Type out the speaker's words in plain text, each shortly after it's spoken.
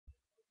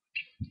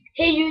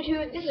Hey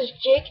YouTube, this is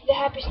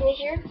Jakethehappysnake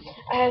here.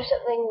 I have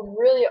something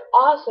really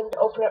awesome to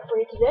open up for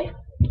you today.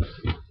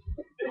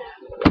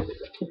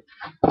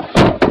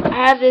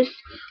 I have this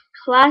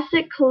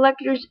classic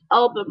collector's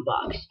album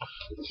box.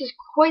 This is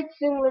quite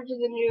similar to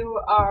the new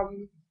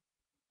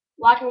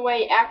black and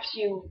white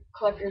Axu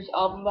collector's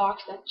album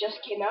box that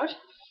just came out,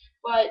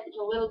 but it's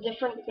a little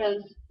different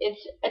because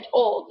it's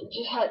old. It's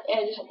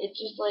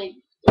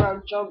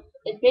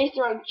based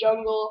around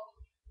Jungle,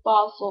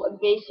 Fossil, and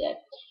Base,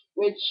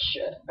 which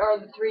are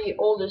the three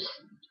oldest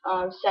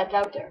sets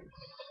out there.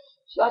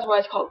 So that's why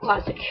it's called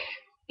classic.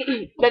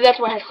 But that's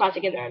why it has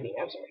classic in there. I'm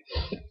sorry.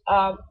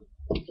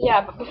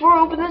 Yeah, but before I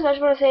open this, I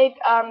just want to say,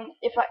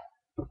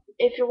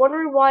 if you're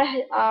wondering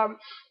why I'm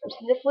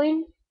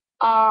sniffling,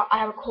 I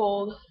have a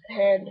cold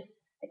and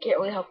I can't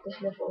really help the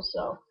sniffles,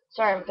 so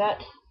sorry about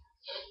that.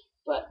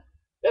 But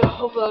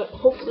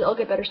hopefully I'll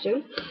get better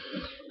soon.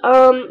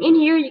 In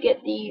here you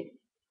get the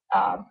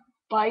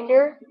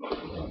binder,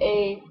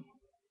 a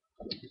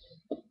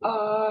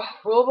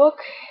rulebook,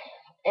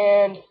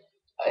 and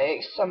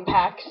some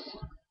packs.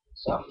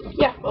 So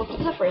yeah, well,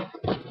 it's different.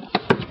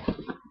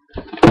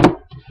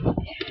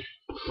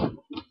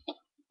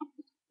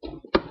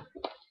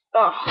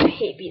 Oh, I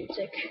hate being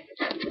sick.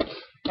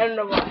 I don't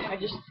know why, I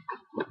just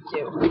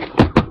do.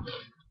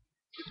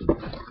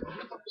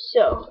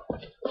 So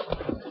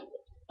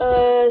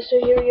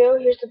here we go.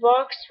 Here's the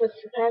box with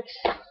the packs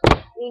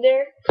in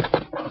there.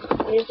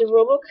 Here's the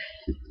rulebook.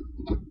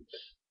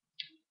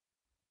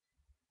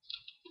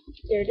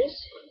 There it is.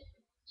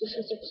 Just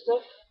some simple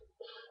stuff.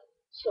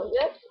 So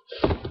that.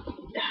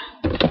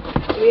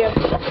 We have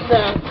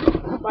the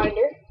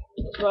binder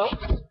as well.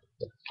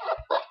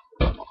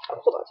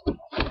 Hold on.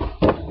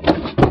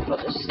 I'll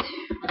just.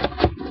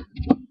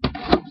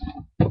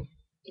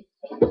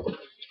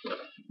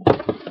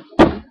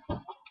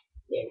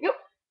 There we go.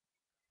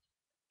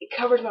 It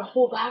covers my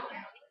whole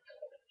background.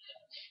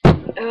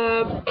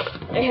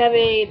 I have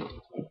a.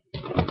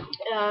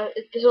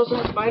 This also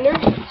has a binder.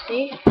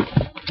 See?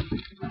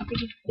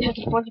 It has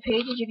a bunch of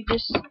pages. You can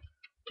just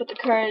put the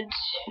cards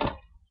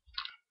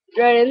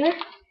right in there.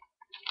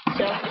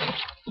 So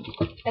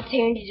that's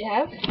handy to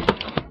have.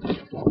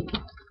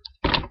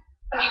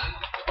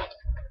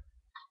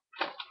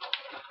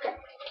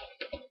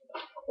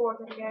 Hold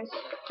on, guys.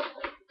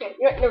 Okay,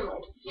 never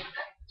mind.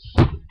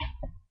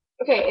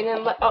 Okay, and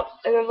then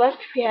left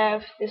we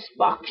have this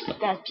box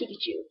that's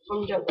Pikachu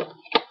from Jungle.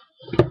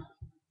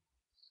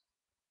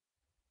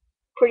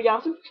 Pretty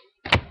awesome.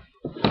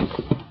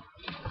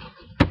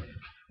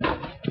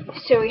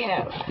 So we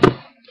have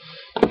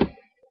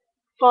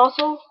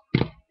Fossil,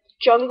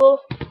 Jungle,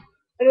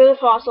 another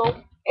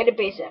Fossil, and a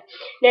base set.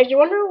 Now, if you're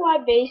wondering why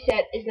base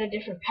set is in a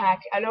different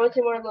pack, I know it's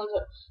in one of those.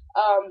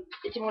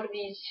 It's in one of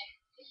these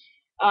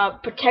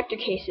protector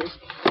cases.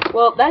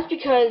 Well, that's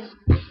because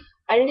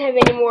I didn't have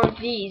any more of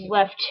these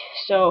left,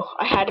 so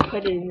I had to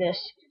put it in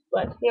this.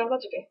 But you know,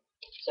 that's okay.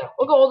 So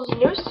we'll go old as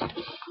newest.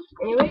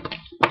 Anyway.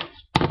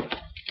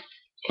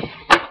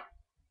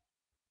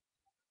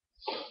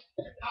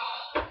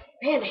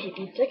 Man, I hate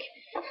being sick.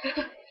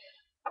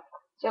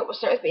 So we'll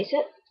start with base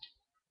set.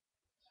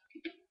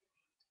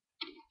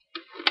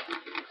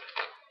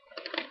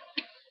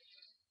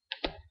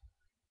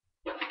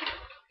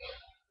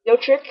 No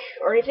trick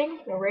or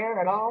anything, no rare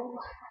at all.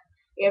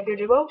 We have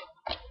Duo,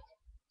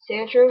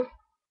 Sandshrew,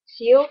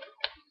 Seal,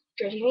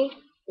 Dratini,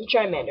 and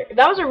Charmander. If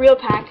that was a real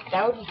pack,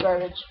 that would be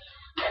garbage.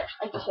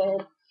 Like I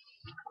said.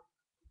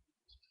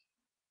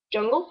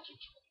 Jungle.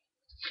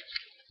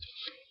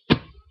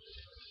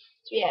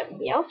 So we have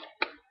Meowth,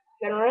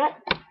 Gunrat,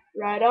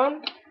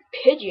 Rhydon,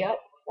 Pidgeot,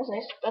 that's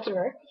nice, that's a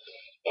rare,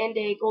 and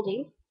a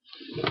Goldeen.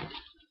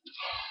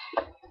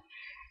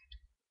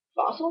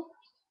 Fossil.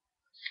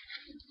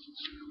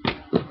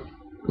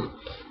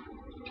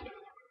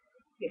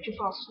 We have two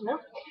fossils now.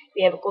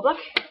 We have a Golduck,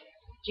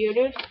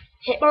 Geodude,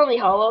 Hitmonlee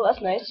Hollow,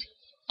 that's nice,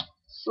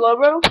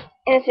 Slowbro,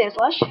 and a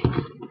Sandslash.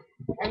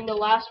 And the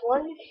last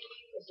one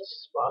is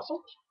this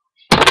fossil.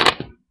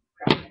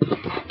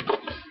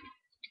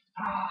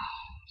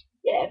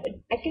 Yeah,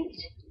 Ekans,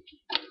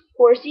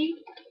 Horsey,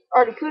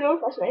 Articuno,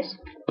 that's nice,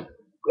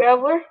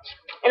 Graveler,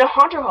 and a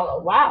Haunter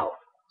Hollow. Wow.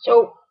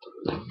 So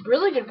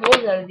really good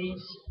pulls out of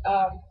these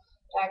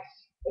packs.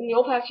 In the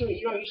old packs you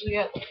don't usually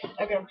get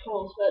that kind of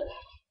pulls, but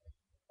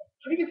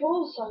pretty good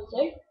pulls, I would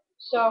say.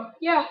 So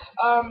yeah,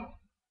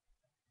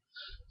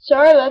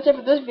 sorry that's it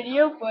for this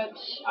video, but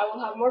I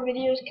will have more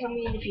videos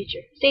coming in the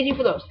future. Stay tuned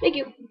for those. Thank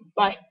you.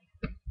 Bye.